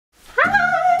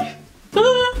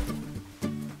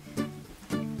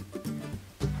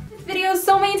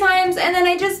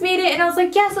I just made it and I was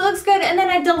like, yes, it looks good, and then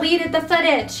I deleted the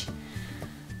footage.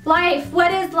 Life. What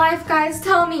is life, guys?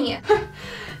 Tell me.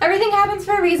 Everything happens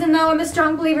for a reason though. I'm a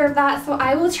strong believer of that, so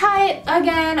I will try it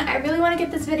again. I really want to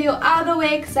get this video out of the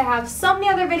way because I have so many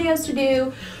other videos to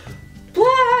do.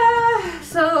 Blah.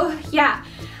 So yeah,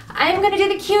 I'm going to do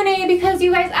the Q&A because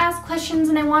you guys ask questions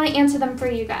and I want to answer them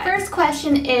for you guys. First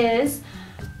question is,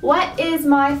 what is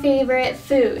my favorite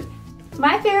food?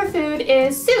 My favorite food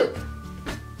is soup.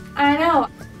 I know.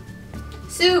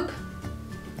 Soup.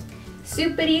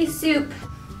 Soupity soup.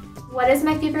 What is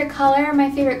my favorite color? My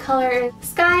favorite color is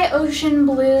sky ocean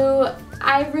blue.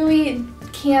 I really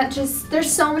can't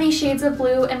there's so many shades of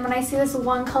blue, and when I see this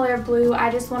one color of blue, I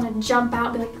just want to jump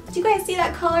out and be like, do you guys see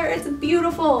that color? It's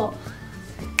beautiful.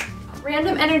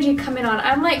 Random energy coming on.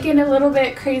 I'm like getting a little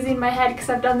bit crazy in my head because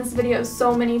I've done this video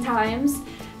so many times.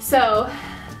 So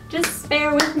just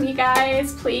bear with me,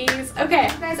 guys, please. Okay,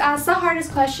 you guys asked the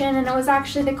hardest question, and it was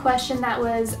actually the question that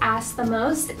was asked the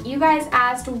most. You guys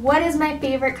asked, what is my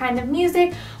favorite kind of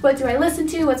music? What do I listen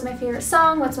to? What's my favorite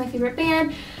song? What's my favorite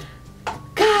band?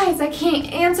 Guys, I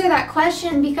can't answer that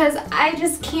question because I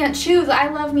just can't choose. I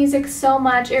love music so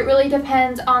much. It really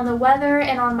depends on the weather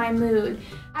and on my mood.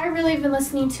 I really have been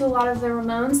listening to a lot of the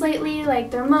Ramones lately,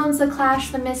 like the Ramones, the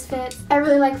Clash, the Misfits. I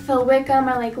really like Phil Wickham,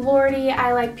 I like Lordi,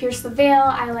 I like Pierce the Veil,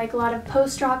 I like a lot of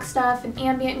post-rock stuff and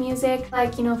ambient music.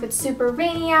 Like, you know, if it's super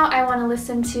rainy out, I want to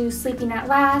listen to Sleeping at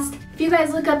Last. If you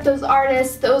guys look up those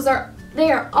artists,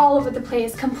 they are all over the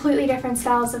place, completely different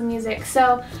styles of music.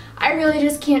 So I really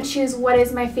just can't choose what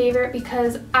is my favorite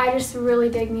because I just really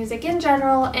dig music in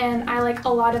general and I like a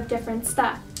lot of different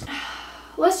stuff.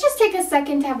 Let's just take a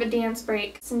second to have a dance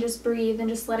break and just breathe and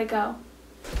just let it go.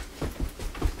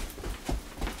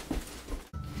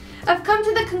 I've come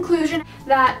to the conclusion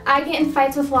that I get in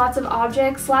fights with lots of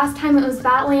objects. Last time it was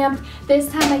that lamp. This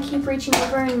time I keep reaching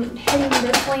over and hitting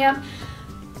this lamp.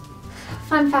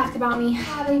 Fun fact about me. A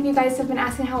lot of you guys have been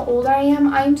asking how old I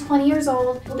am. I'm 20 years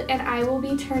old and I will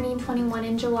be turning 21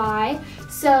 in July.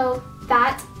 So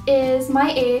that is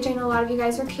my age. I know a lot of you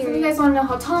guys are curious. If you guys want to know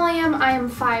how tall I am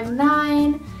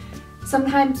 5'9".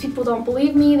 Sometimes people don't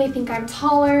believe me. They think I'm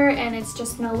taller and it's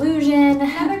just an illusion.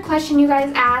 Another question you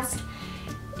guys asked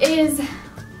is,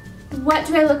 what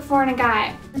do I look for in a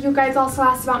guy? You guys also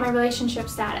asked about my relationship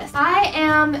status. I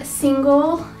am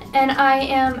single and I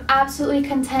am absolutely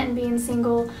content in being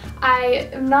single. I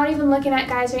am not even looking at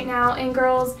guys right now, and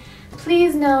girls,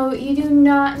 please know you do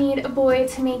not need a boy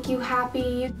to make you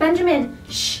happy. Benjamin,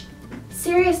 shh,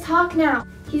 serious talk now.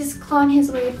 He's clawing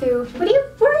his way through. Where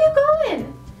are you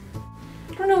going?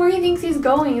 I don't know where he thinks he's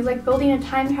going. He's like building a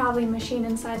time traveling machine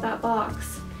inside that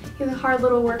box. He's a hard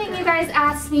little worker. The thing you guys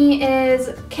asked me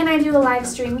is, can I do a live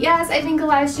stream? Yes, I think a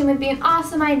live stream would be an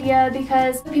awesome idea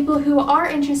because people who are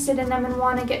interested in them and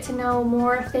want to get to know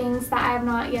more things that I have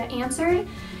not yet answered,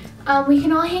 we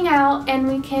can all hang out and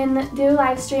we can do a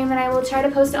live stream, and I will try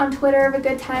to post it on Twitter of a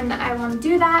good time that I want to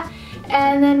do that,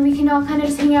 and then we can all kind of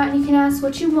just hang out and you can ask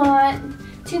what you want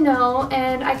to know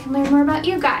and I can learn more about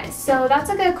you guys. So that's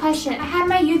a good question. I had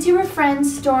my YouTuber friend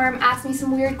Storm ask me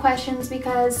some weird questions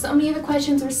because so many of the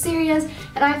questions were serious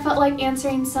and I felt like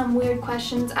answering some weird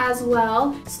questions as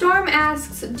well. Storm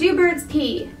asks, do birds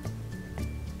pee?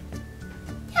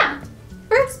 Yeah.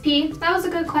 Birds pee. That was a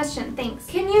good question, thanks.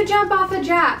 Can you jump off a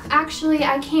giraffe? Actually,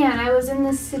 I can. I was in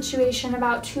this situation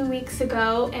about 2 weeks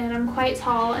ago and I'm quite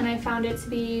tall and I found it to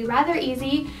be rather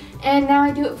easy, and now I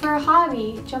do it for a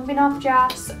hobby. Jumping off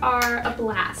giraffes are a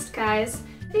blast, guys.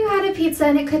 If you had a pizza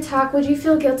and it could talk, would you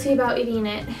feel guilty about eating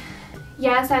it?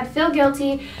 Yes, I'd feel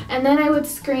guilty, and then I would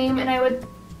scream and I would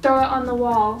throw it on the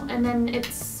wall, and then it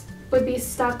would be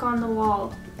stuck on the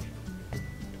wall.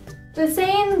 The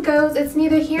saying goes, it's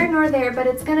neither here nor there, but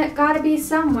it's gotta be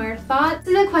somewhere. Thoughts?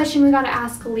 This is a question we gotta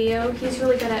ask Leo. My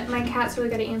cat's really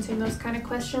good at answering those kind of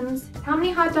questions. How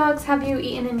many hot dogs have you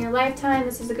eaten in your lifetime?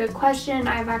 This is a good question.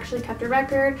 I've actually kept a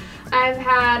record. I've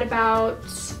had about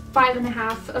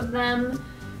 5.5 of them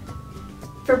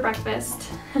for breakfast.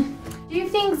 Do you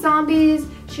think zombies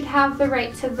should have the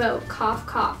right to vote? Cough,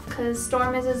 cough. Because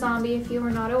Storm is a zombie if you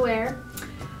were not aware.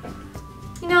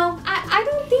 You know, I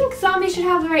don't think zombies should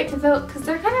have the right to vote because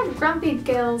they're kind of grumpy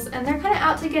gills and they're kind of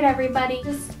out to get everybody. I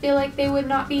just feel like they would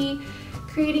not be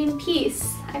creating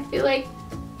peace. I feel like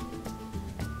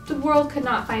the world could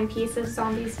not find peace if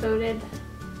zombies voted.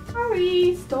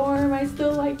 Sorry, Storm, I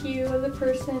still like you as a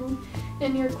person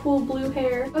and your cool blue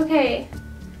hair. Okay,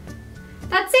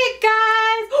 that's it,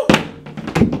 guys!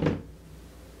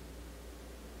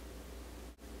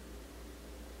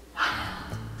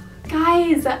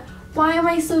 Guys, why am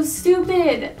I so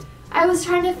stupid? I was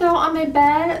trying to throw it on my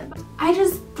bed. I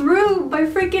just threw my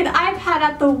freaking iPad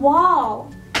at the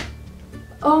wall.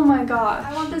 Oh my god.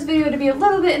 I want this video to be a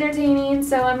little bit entertaining,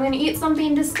 so I'm gonna eat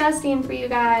something disgusting for you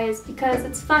guys because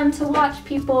it's fun to watch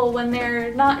people when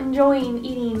they're not enjoying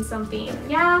eating something.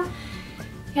 Yeah?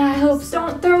 Yeah, I hope so.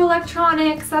 Don't throw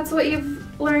electronics. That's what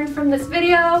you've learned from this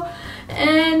video.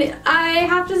 And I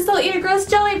have to still eat a gross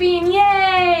jelly bean.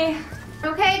 Yay!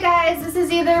 Okay guys, this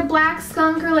is either black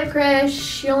skunk or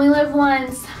licorice. You only live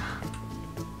once.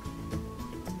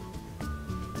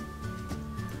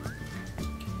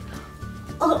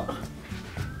 Ugh.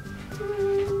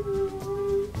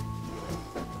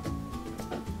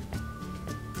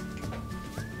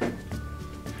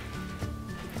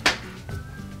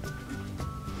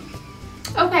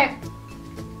 Okay.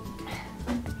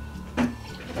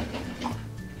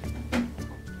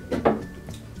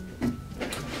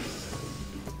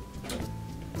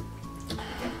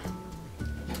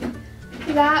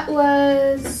 That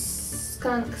was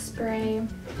skunk spray.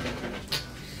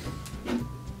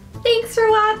 Thanks for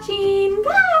watching.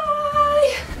 Bye!